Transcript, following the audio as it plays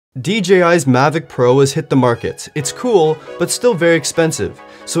DJI's Mavic Pro has hit the market. It's cool, but still very expensive.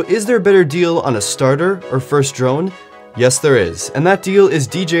 So is there a better deal on a starter or first drone? Yes, there is, and that deal is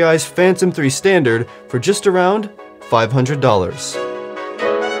DJI's Phantom 3 Standard for just around $500.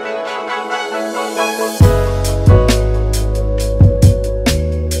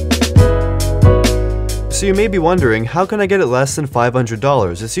 So you may be wondering, how can I get it less than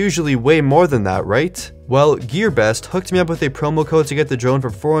 $500? It's usually way more than that, right? Well, GearBest hooked me up with a promo code to get the drone for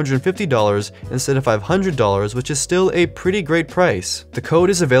 $450 instead of $500, which is still a pretty great price. The code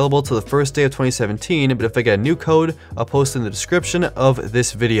is available till the first day of 2017, but if I get a new code, I'll post in the description of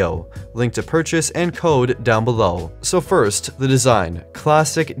this video. Link to purchase and code down below. So first, the design.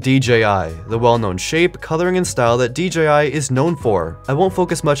 Classic DJI, the well-known shape, coloring, and style that DJI is known for. I won't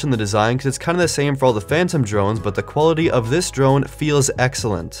focus much on the design because it's kind of the same for all the Phantom drones, but the quality of this drone feels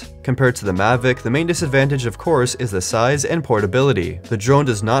excellent. Compared to the Mavic, the main disadvantage of course is the size and portability. The drone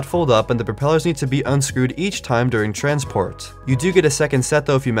does not fold up and the propellers need to be unscrewed each time during transport. You do get a second set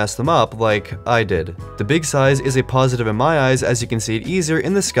though if you mess them up, like I did. The big size is a positive in my eyes as you can see it easier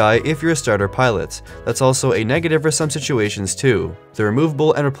in the sky if you're a starter pilot. That's also a negative for some situations too. The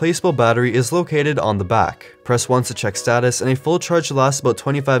removable and replaceable battery is located on the back. Press once to check status and a full charge lasts about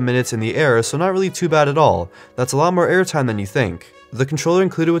 25 minutes in the air, so not really too bad at all. That's a lot more airtime than you think. The controller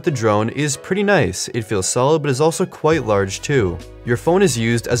included with the drone is pretty nice. It feels solid but is also quite large too. Your phone is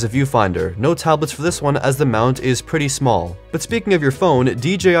used as a viewfinder. No tablets for this one as the mount is pretty small. But speaking of your phone,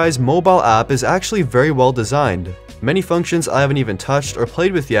 DJI's mobile app is actually very well designed. Many functions I haven't even touched or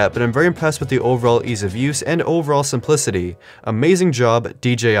played with yet, but I'm very impressed with the overall ease of use and overall simplicity. Amazing job,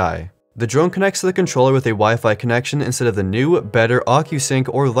 DJI. The drone connects to the controller with a Wi-Fi connection instead of the new, better OcuSync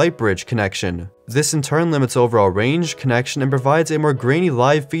or Lightbridge connection. This in turn limits overall range, connection, and provides a more grainy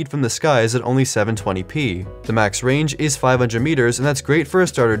live feed from the skies at only 720p. The max range is 500 meters and that's great for a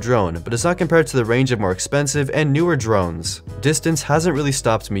starter drone, but it's not compared to the range of more expensive and newer drones. Distance hasn't really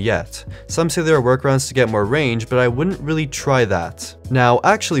stopped me yet. Some say there are workarounds to get more range, but I wouldn't really try that. Now,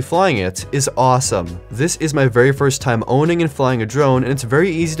 actually flying it is awesome. This is my very first time owning and flying a drone and it's very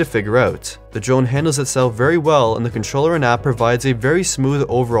easy to figure out. The drone handles itself very well and the controller and app provides a very smooth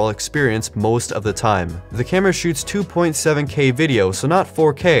overall experience most of the time. The camera shoots 2.7K video, so not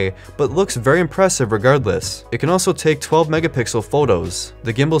 4K, but looks very impressive regardless. It can also take 12 megapixel photos.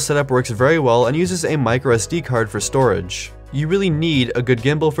 The gimbal setup works very well and uses a micro SD card for storage. You really need a good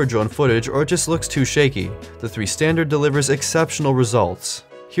gimbal for drone footage or it just looks too shaky. The 3 Standard delivers exceptional results.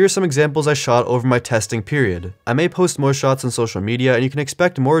 Here are some examples I shot over my testing period. I may post more shots on social media and you can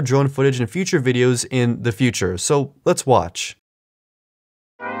expect more drone footage in future videos in the future, so let's watch.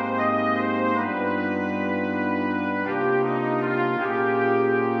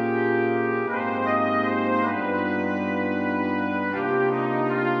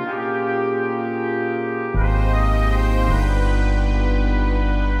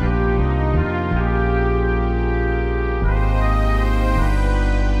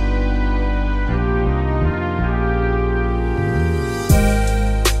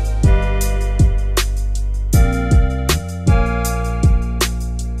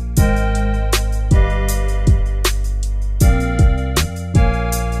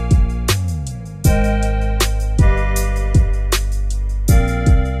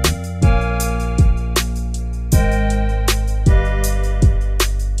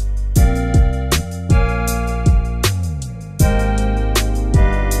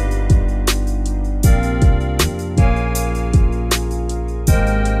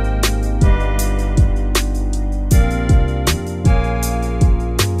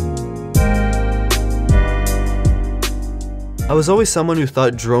 I was always someone who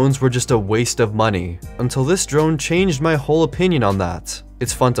thought drones were just a waste of money, until this drone changed my whole opinion on that.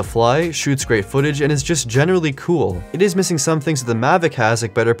 It's fun to fly, shoots great footage, and is just generally cool. It is missing some things that the Mavic has,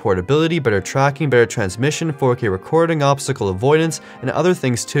 like better portability, better tracking, better transmission, 4K recording, obstacle avoidance, and other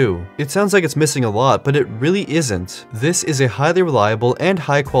things too. It sounds like it's missing a lot, but it really isn't. This is a highly reliable and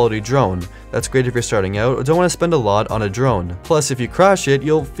high quality drone. That's great if you're starting out or don't want to spend a lot on a drone. Plus, if you crash it,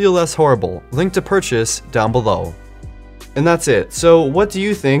 you'll feel less horrible. Link to purchase down below. And that's it. So what do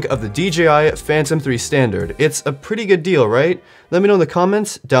you think of the DJI Phantom 3 Standard? It's a pretty good deal, right? Let me know in the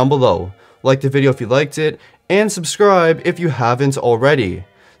comments down below. Like the video if you liked it, and subscribe if you haven't already.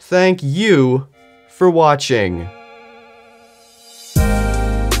 Thank you for watching.